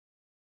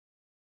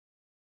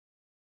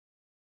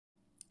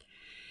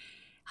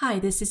Hi,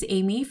 this is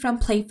Amy from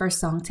Play First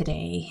Song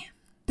Today.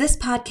 This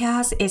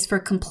podcast is for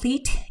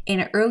complete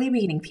and early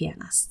beginning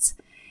pianists.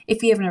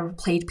 If you have never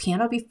played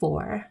piano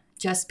before,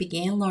 just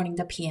began learning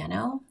the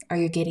piano, or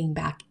you're getting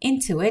back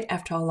into it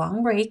after a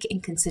long break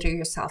and consider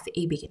yourself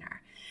a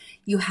beginner,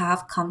 you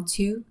have come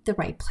to the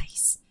right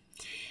place.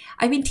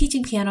 I've been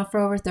teaching piano for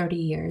over 30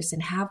 years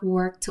and have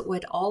worked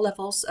with all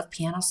levels of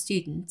piano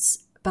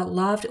students, but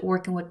loved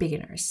working with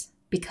beginners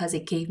because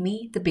it gave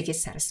me the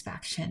biggest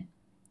satisfaction.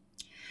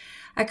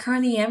 I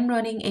currently am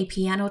running a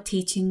piano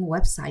teaching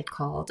website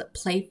called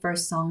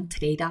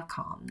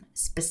playfirstsongtoday.com,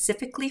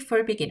 specifically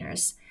for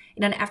beginners,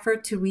 in an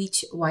effort to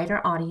reach a wider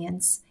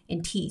audience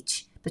and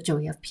teach the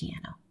joy of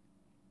piano.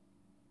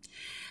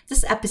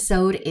 This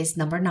episode is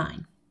number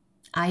 9.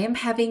 I am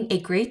having a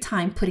great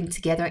time putting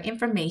together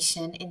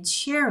information and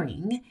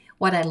sharing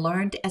what I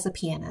learned as a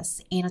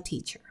pianist and a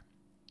teacher.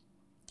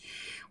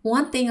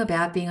 One thing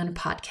about being on a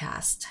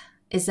podcast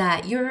is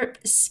that you're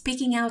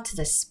speaking out to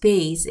the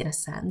space in a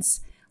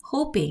sense,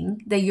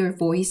 hoping that your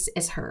voice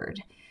is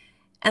heard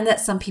and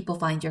that some people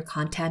find your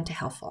content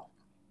helpful.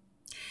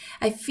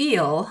 I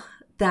feel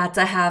that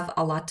I have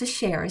a lot to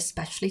share,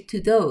 especially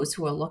to those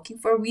who are looking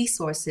for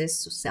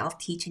resources to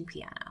self-teaching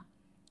piano.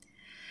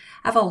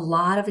 I have a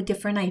lot of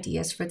different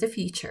ideas for the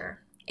future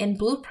and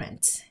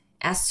blueprints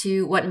as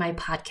to what my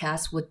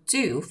podcast would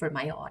do for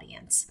my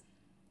audience.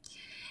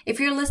 If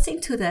you're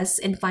listening to this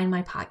and find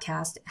my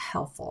podcast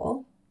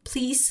helpful,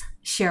 please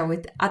share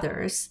with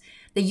others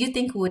that you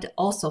think would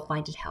also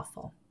find it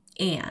helpful,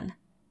 and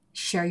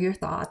share your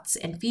thoughts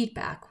and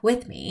feedback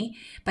with me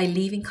by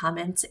leaving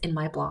comments in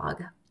my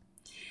blog,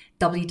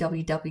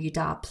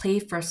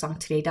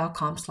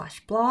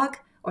 www.playfirstsongtoday.com/blog,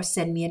 or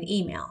send me an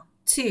email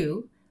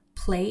to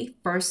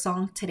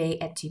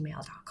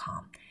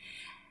playfirstsongtoday@gmail.com.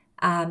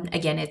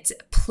 Again, it's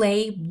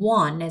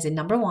play1 as in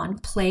number 1,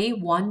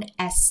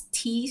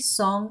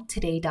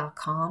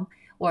 play1stsongtoday.com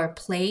or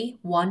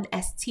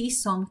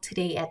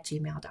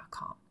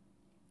play1stsongtoday@gmail.com.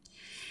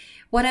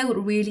 What I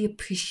would really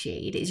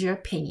appreciate is your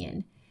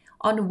opinion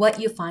on what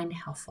you find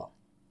helpful.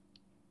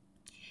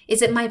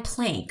 Is it my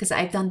playing, because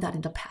I've done that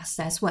in the past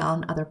as well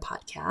in other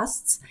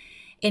podcasts,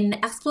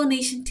 an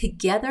explanation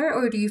together,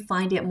 or do you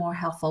find it more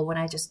helpful when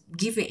I just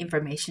give you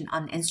information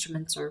on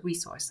instruments or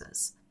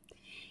resources?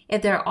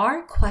 If there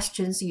are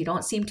questions you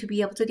don't seem to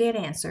be able to get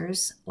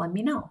answers, let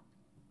me know.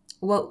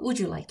 What would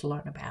you like to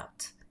learn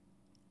about?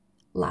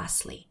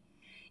 Lastly,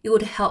 it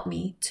would help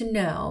me to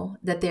know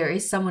that there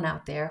is someone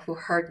out there who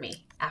heard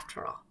me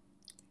after all.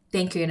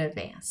 Thank you in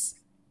advance.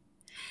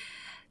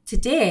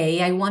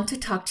 Today, I want to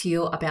talk to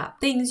you about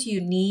things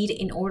you need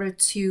in order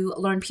to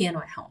learn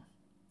piano at home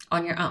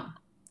on your own.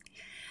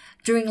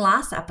 During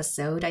last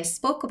episode, I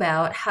spoke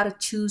about how to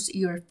choose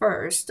your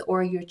first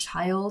or your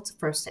child's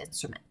first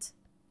instrument.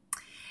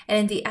 And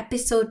in the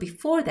episode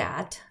before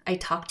that, I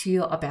talked to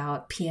you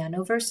about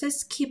piano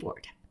versus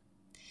keyboard.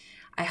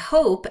 I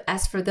hope,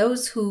 as for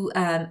those two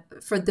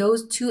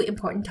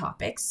important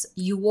topics,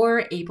 you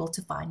were able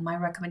to find my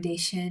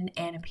recommendation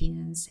and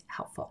opinions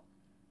helpful.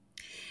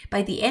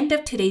 By the end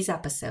of today's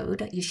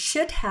episode, you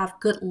should have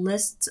good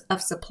lists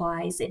of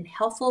supplies and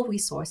helpful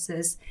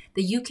resources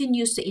that you can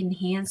use to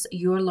enhance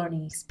your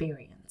learning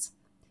experience.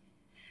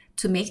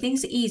 To make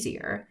things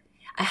easier,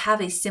 I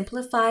have a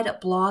simplified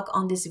blog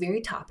on this very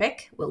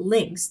topic with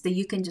links that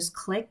you can just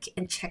click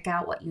and check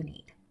out what you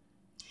need.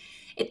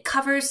 It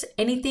covers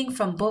anything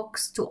from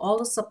books to all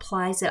the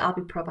supplies that I'll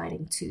be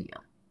providing to you.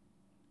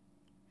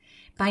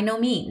 By no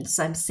means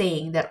I'm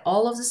saying that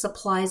all of the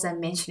supplies I'm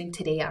mentioning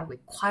today are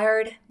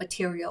required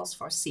materials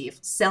for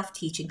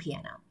self-teaching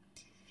piano.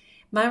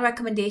 My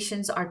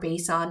recommendations are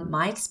based on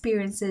my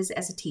experiences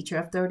as a teacher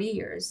of 30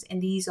 years,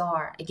 and these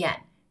are,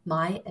 again,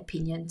 my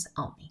opinions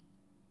only.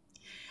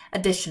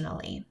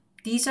 Additionally,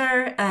 these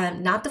are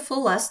not the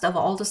full list of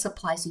all the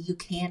supplies that you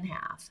can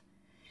have.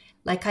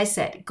 Like I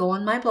said, go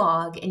on my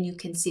blog and you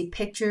can see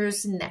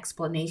pictures and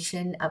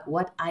explanation of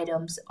what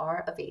items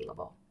are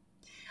available.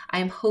 I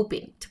am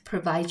hoping to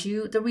provide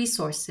you the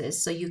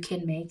resources so you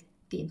can make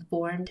the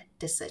informed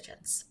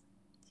decisions.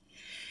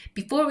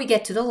 Before we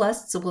get to the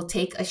list, we'll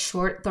take a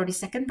short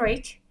 30-second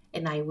break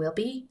and I will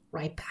be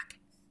right back.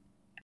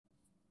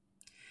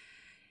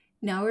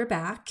 Now we're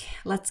back.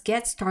 Let's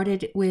get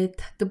started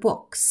with the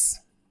books.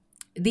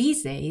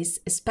 These days,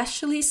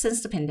 especially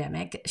since the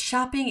pandemic,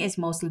 shopping is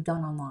mostly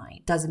done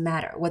online. Doesn't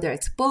matter whether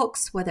it's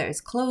books, whether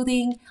it's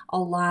clothing, a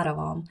lot of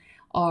them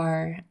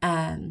are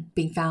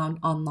being found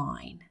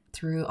online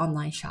through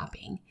online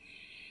shopping.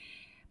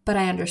 But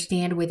I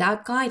understand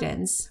without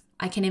guidance,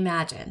 I can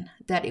imagine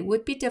that it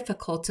would be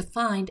difficult to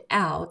find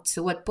out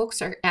what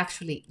books are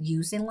actually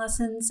used in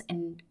lessons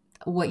and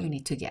what you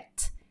need to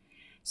get.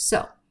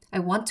 So I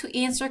want to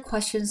answer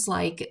questions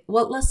like,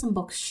 what lesson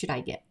books should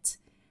I get?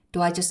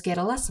 Do I just get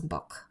a lesson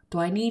book? Do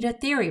I need a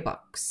theory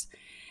books?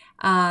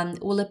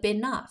 Will it be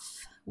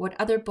enough? What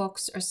other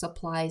books or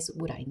supplies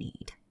would I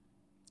need?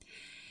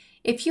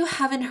 If you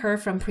haven't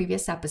heard from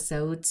previous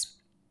episodes,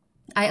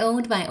 I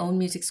owned my own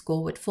music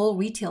school with full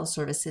retail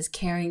services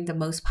carrying the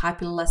most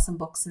popular lesson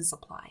books and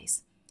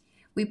supplies.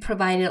 We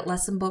provided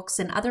lesson books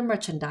and other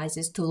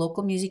merchandises to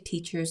local music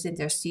teachers and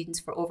their students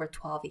for over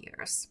 12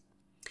 years.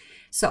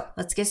 So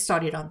let's get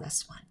started on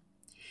this one.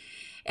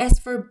 As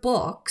for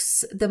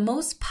books, the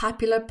most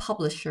popular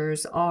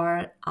publishers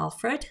are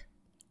Alfred,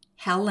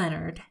 Hal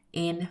Leonard,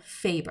 and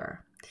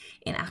Faber.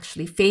 And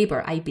actually,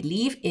 Faber, I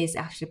believe, is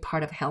actually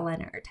part of Hal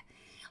Leonard.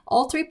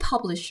 All three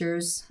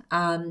publishers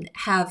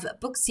have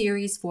book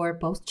series for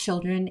both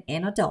children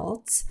and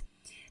adults.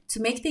 To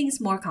make things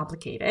more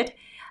complicated,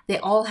 they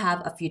all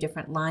have a few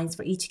different lines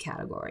for each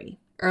category: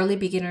 early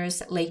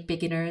beginners, late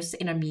beginners,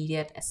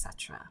 intermediate,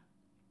 etc.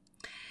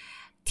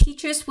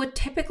 Teachers would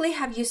typically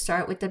have you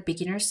start with the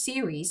beginner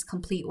series,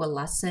 complete with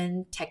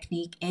lesson,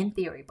 technique, and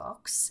theory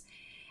books.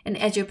 And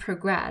as you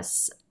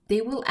progress,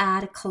 they will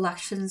add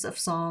collections of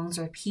songs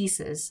or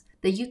pieces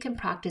that you can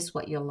practice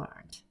what you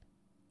learned.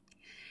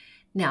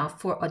 Now,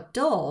 for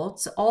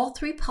adults, all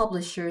three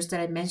publishers that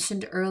I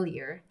mentioned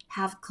earlier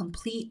have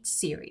complete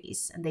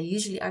series, and they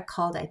usually are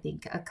called, I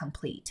think, a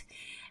complete,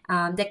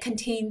 that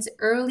contains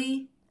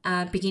early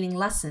beginning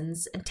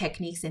lessons and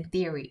techniques and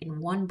theory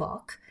in one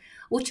book,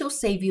 which will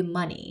save you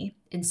money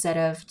instead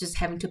of just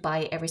having to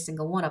buy every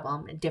single one of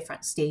them in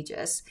different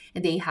stages.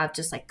 And they have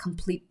just like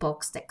complete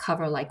books that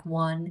cover like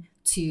 1,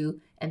 2,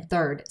 and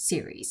 3rd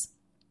series.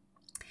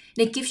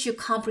 And it gives you a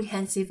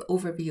comprehensive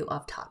overview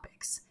of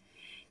topics.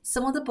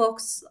 Some of the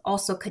books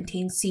also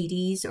contain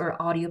CDs or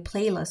audio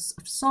playlists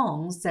of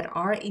songs that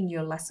are in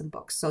your lesson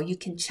books, so you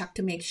can check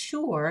to make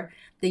sure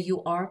that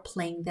you are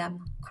playing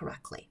them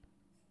correctly.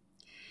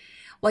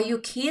 While you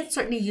can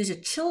certainly use your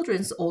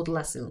children's old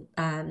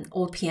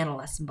piano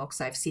lesson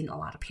books, I've seen a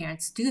lot of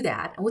parents do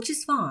that, which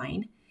is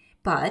fine,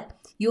 but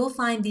you'll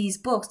find these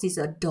books, these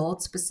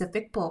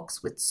adult-specific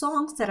books with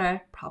songs that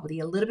are probably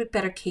a little bit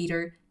better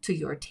catered to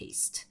your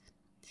taste.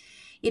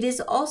 It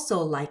is also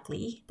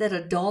likely that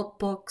adult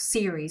book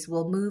series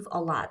will move a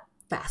lot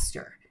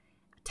faster,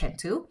 tend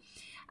to,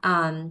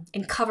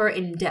 and cover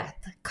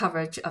in-depth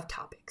coverage of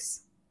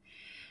topics.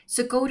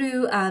 So go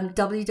to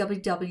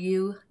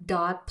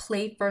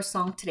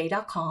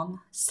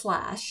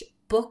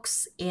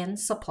www.playfirstsongtoday.com/books and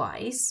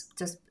supplies.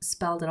 Just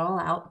spelled it all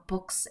out,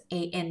 books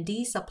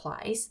and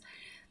supplies.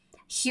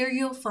 Here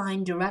you'll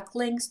find direct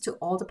links to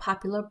all the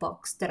popular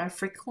books that are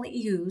frequently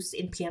used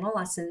in piano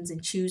lessons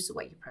and choose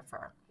what you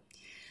prefer.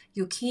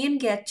 You can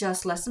get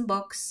just lesson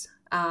books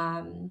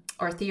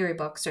or theory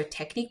books or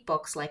technique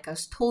books like I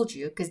told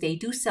you, because they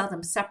do sell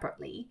them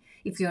separately.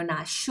 If you're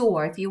not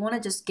sure, if you want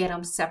to just get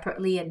them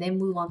separately and then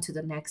move on to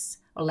the next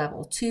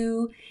level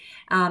 2,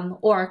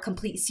 or a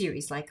complete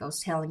series like I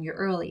was telling you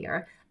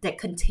earlier that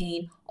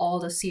contain all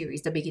the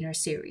series, the beginner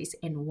series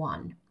in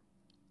one.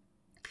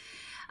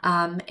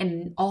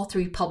 And all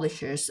three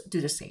publishers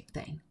do the same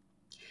thing.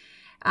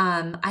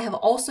 I have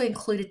also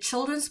included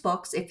children's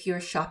books if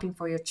you're shopping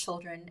for your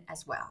children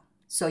as well.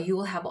 So you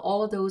will have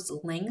all of those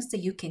links that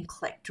you can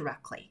click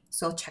directly.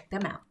 So check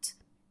them out.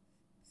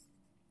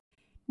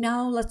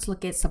 Now let's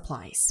look at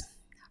supplies.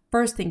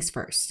 First things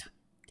first.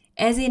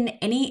 As in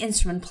any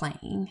instrument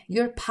playing,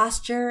 your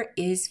posture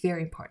is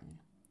very important.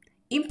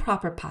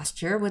 Improper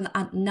posture will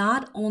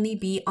not only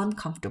be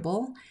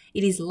uncomfortable,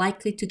 it is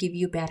likely to give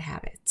you bad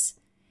habits.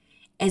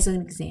 As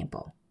an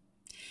example,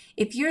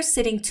 if you're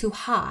sitting too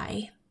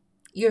high,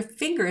 your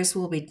fingers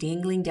will be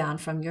dangling down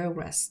from your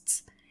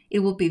wrists. It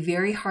will be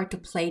very hard to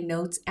play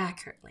notes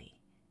accurately.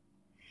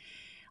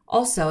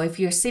 Also, if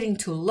you're sitting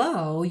too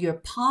low, your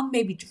palm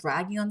may be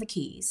dragging on the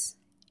keys,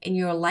 and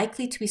you're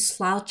likely to be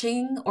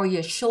slouching, or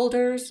your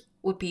shoulders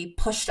would be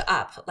pushed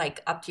up,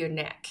 like up to your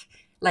neck,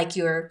 like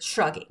you're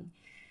shrugging.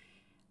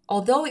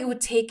 Although it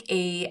would take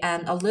a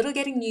little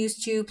getting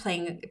used to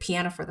playing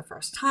piano for the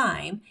first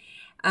time,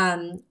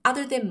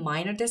 other than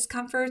minor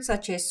discomfort,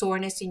 such as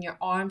soreness in your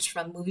arms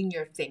from moving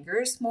your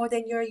fingers more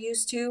than you're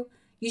used to,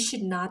 you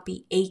should not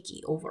be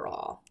achy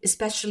overall,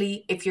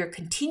 especially if you're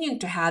continuing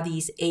to have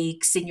these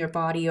aches in your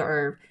body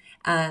or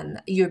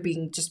you're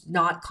being just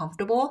not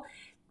comfortable.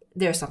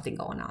 There's something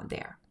going on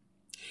there.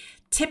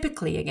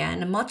 Typically,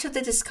 again, much of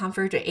the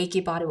discomfort or achy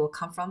body will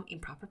come from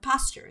improper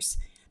postures.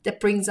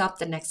 That brings up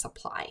the next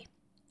supply,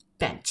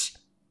 bench.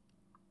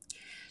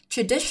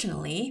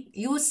 Traditionally,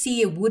 you will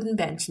see a wooden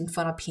bench in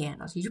front of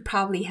pianos. You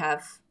probably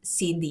have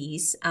seen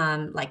these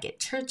like at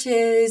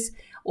churches,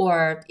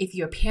 or if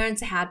your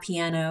parents had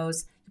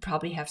pianos, you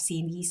probably have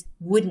seen these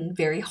wooden,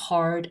 very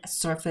hard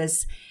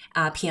surface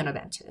piano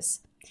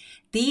benches.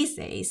 These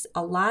days,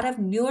 a lot of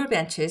newer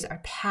benches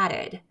are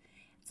padded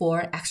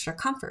for extra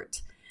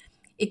comfort.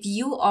 If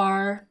you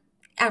are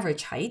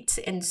average height,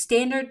 and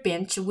standard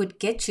bench would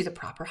get you the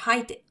proper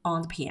height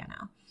on the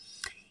piano.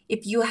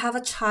 If you have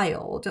a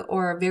child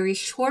or a very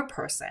short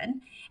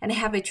person and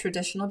have a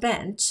traditional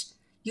bench,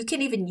 you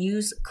can even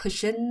use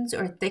cushions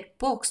or thick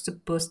books to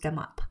boost them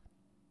up.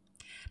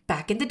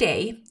 Back in the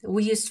day,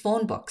 we used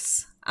phone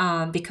books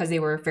because they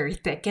were very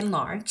thick and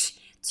large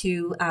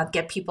to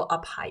get people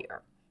up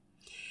higher.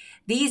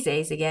 These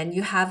days, again,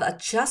 you have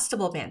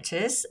adjustable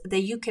benches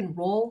that you can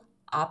roll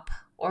up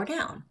or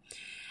down.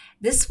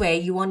 This way,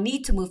 you won't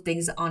need to move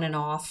things on and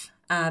off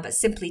but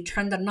simply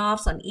turn the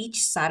knobs on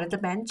each side of the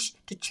bench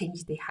to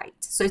change the height.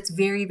 So it's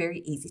very, very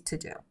easy to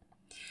do.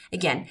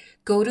 Again,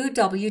 go to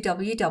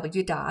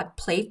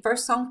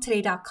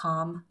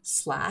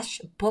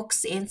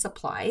www.playfirstsongtoday.com/books and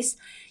supplies.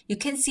 You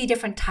can see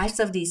different types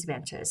of these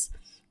benches.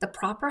 The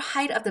proper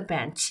height of the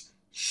bench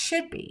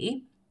should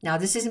be, now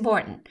this is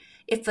important,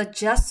 if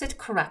adjusted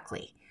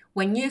correctly,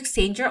 when you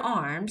extend your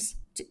arms,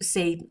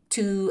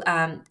 to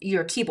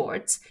your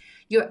keyboards,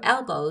 your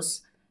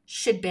elbows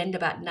should bend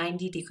about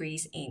 90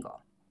 degrees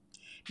angle.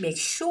 Make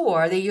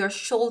sure that your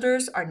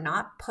shoulders are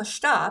not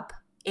pushed up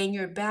and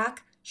your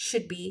back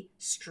should be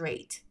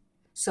straight.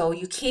 So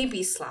you can't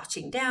be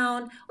slouching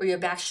down or your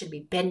back should be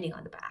bending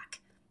on the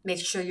back. Make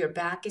sure your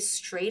back is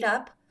straight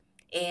up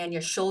and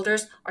your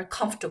shoulders are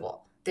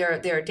comfortable.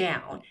 They're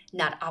down,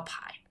 not up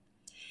high.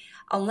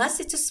 Unless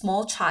it's a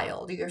small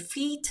child, your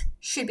feet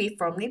should be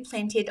firmly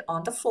planted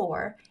on the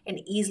floor and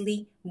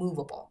easily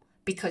movable,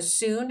 because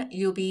soon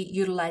you'll be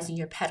utilizing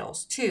your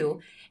pedals too,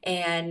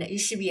 and you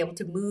should be able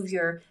to move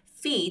your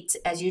feet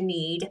as you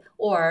need,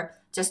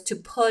 or just to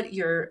put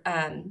your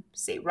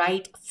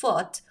right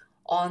foot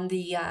on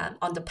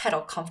the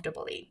pedal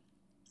comfortably.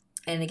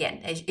 And again,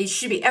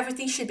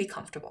 everything should be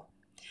comfortable.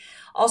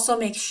 Also,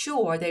 make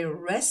sure the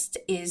wrist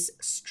is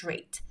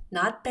straight,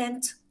 not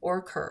bent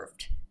or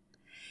curved.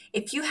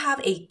 If you have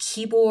a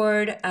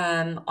keyboard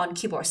on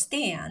keyboard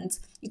stand,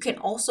 you can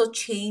also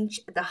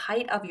change the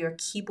height of your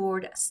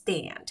keyboard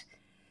stand.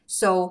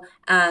 So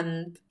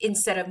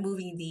instead of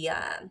moving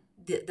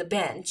the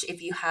bench,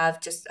 if you have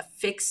just a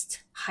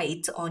fixed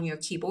height on your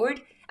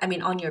keyboard,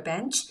 on your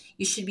bench,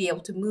 you should be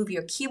able to move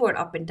your keyboard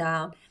up and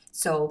down.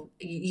 So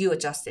you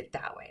adjust it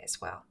that way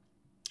as well.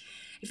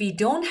 If you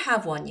don't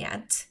have one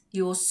yet,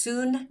 you will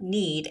soon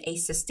need a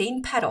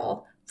sustain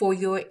pedal for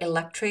your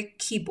electric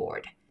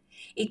keyboard.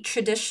 A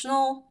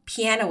traditional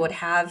piano would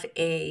have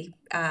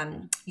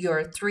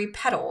your 3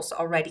 pedals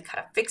already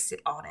kind of fixed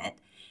on it.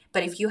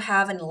 But if you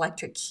have an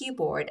electric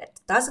keyboard that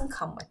doesn't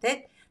come with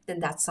it, then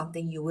that's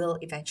something you will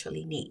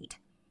eventually need.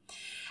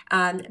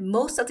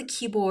 Most of the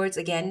keyboards,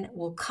 again,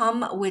 will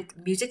come with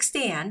music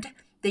stand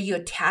that you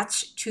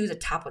attach to the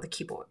top of the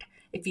keyboard.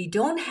 If you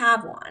don't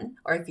have one,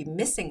 or if you're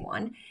missing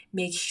one,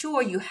 make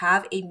sure you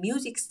have a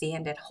music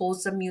stand that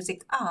holds the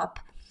music up,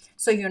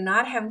 so you're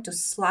not having to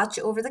slouch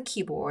over the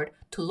keyboard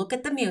to look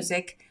at the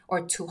music,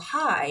 or too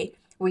high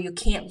where you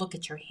can't look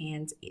at your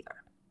hands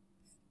either.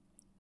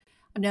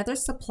 Another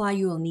supply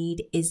you will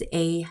need is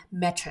a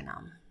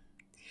metronome.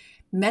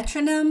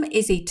 Metronome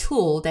is a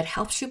tool that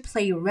helps you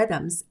play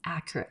rhythms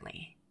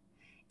accurately.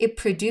 It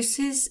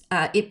produces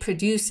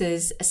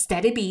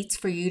steady beats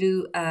for you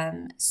to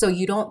so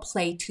you don't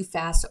play too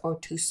fast or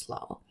too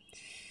slow.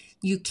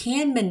 You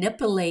can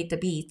manipulate the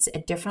beats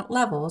at different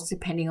levels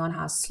depending on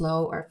how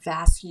slow or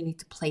fast you need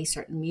to play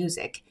certain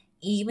music,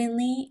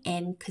 evenly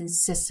and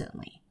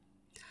consistently.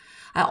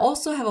 I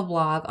also have a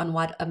blog on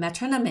what a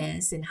metronome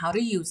is and how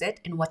to use it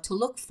and what to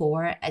look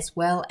for, as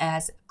well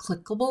as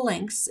clickable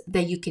links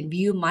that you can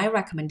view my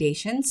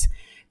recommendations.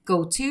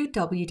 Go to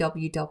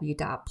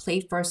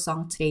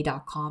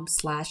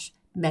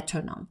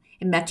www.playfirstsongtoday.com/metronome.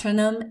 And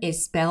metronome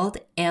is spelled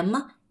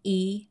METRONOME.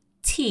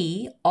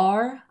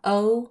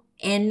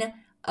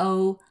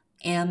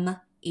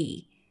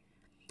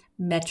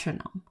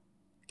 Metronome.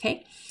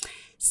 Okay.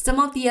 Some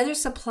of the other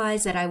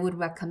supplies that I would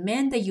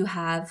recommend that you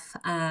have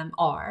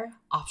are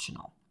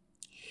optional.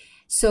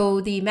 So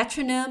the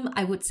metronome,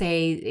 I would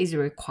say, is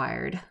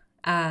required.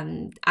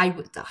 I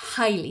would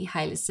highly,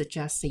 highly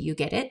suggest that you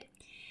get it.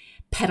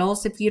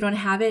 Pedals, if you don't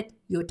have it,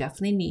 you'll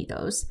definitely need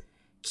those.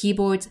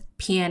 Keyboards,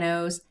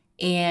 pianos,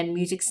 and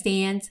music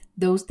stands,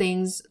 those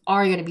things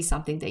are going to be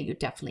something that you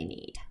definitely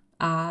need.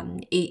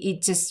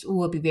 It just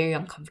will be very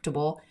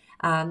uncomfortable.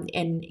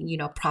 And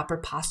proper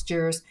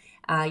postures,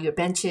 your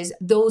benches,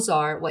 those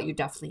are what you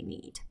definitely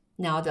need.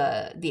 Now,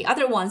 the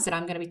other ones that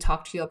I'm going to be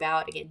talking to you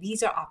about, again,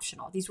 these are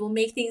optional. These will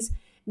make things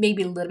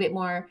maybe a little bit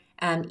more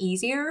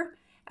easier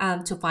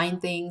to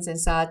find things and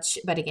such.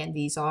 But again,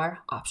 these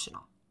are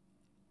optional.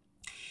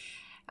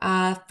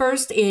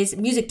 First is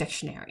music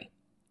dictionary.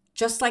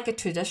 Just like a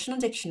traditional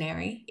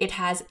dictionary, it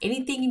has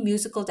anything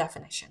musical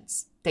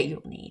definitions that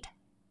you'll need.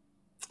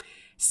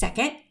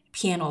 Second,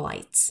 piano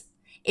lights.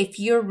 If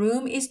your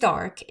room is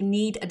dark and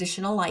need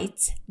additional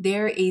lights,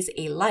 there is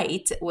a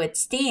light with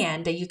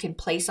stand that you can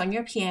place on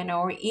your piano,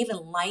 or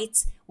even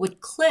lights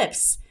with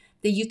clips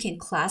that you can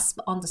clasp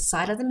on the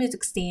side of the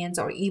music stands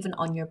or even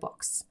on your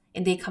books.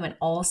 And they come in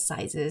all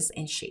sizes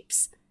and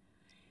shapes.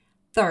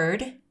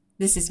 Third,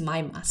 this is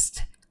my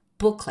must,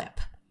 book clip.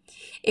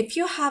 If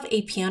you have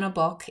a piano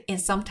book and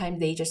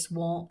sometimes they just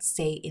won't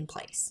stay in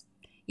place,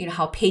 you know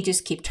how pages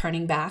keep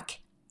turning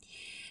back?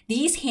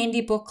 These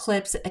handy book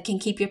clips can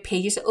keep your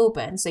pages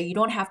open so you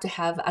don't have to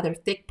have other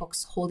thick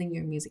books holding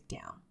your music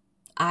down.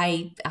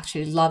 I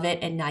actually love it,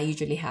 and I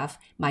usually have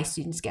my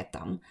students get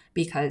them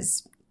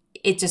because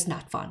it's just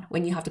not fun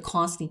when you have to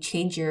constantly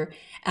change your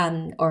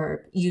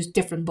or use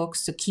different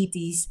books to keep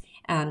these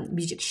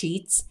music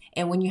sheets.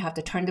 And when you have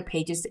to turn the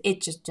pages,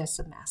 it's just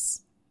a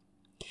mess.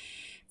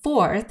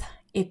 Fourth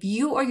If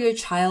you or your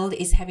child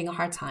is having a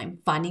hard time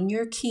finding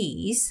your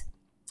keys,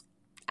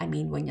 I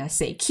mean, when I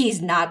say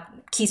keys,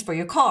 not keys for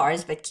your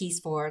cars, but keys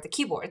for the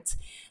keyboards,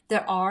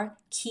 there are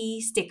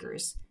key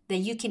stickers that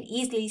you can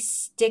easily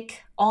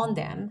stick on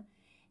them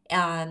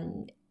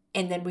and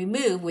then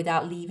remove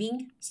without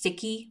leaving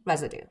sticky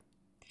residue.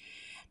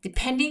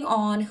 Depending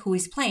on who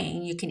is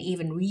playing, you can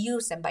even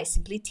reuse them by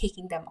simply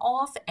taking them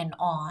off and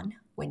on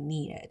when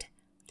needed.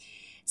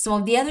 Some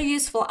of the other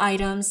useful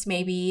items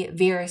may be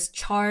various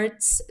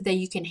charts that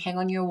you can hang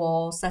on your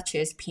wall, such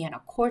as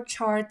piano chord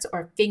charts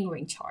or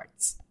fingering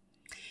charts.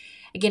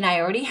 Again, I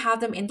already have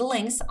them in the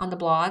links on the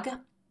blog,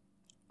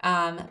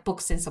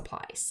 Books and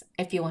Supplies,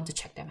 if you want to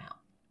check them out.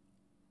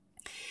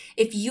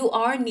 If you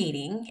are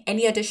needing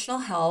any additional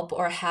help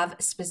or have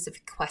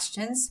specific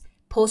questions,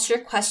 post your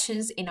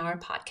questions in our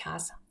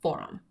podcast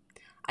forum.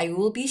 I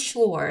will be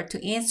sure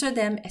to answer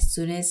them as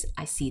soon as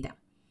I see them.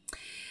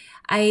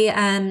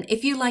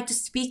 If you'd like to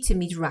speak to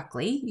me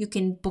directly, you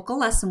can book a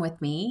lesson with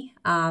me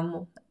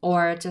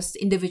or just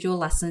individual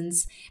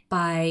lessons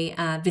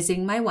by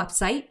visiting my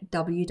website,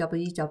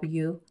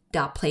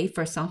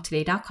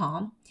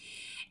 www.playfirstsongtoday.com,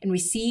 and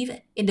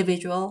receive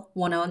individual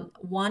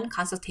one-on-one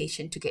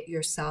consultation to get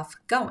yourself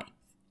going.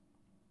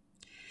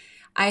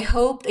 I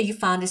hope that you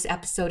found this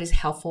episode is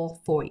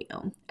helpful for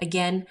you.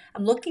 Again,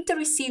 I'm looking to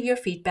receive your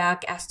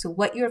feedback as to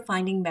what you're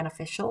finding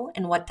beneficial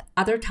and what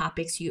other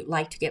topics you'd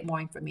like to get more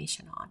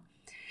information on.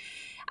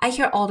 I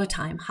hear all the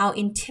time how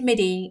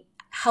intimidating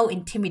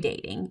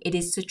it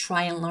is to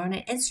try and learn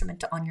an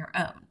instrument on your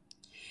own.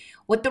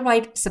 With the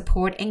right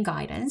support and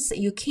guidance,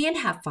 you can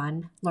have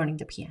fun learning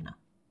the piano.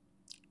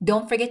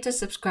 Don't forget to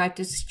subscribe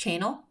to this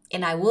channel,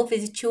 and I will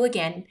visit you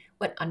again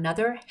with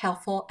another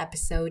helpful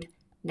episode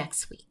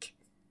next week.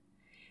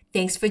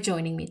 Thanks for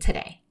joining me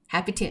today.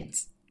 Happy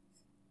tunes!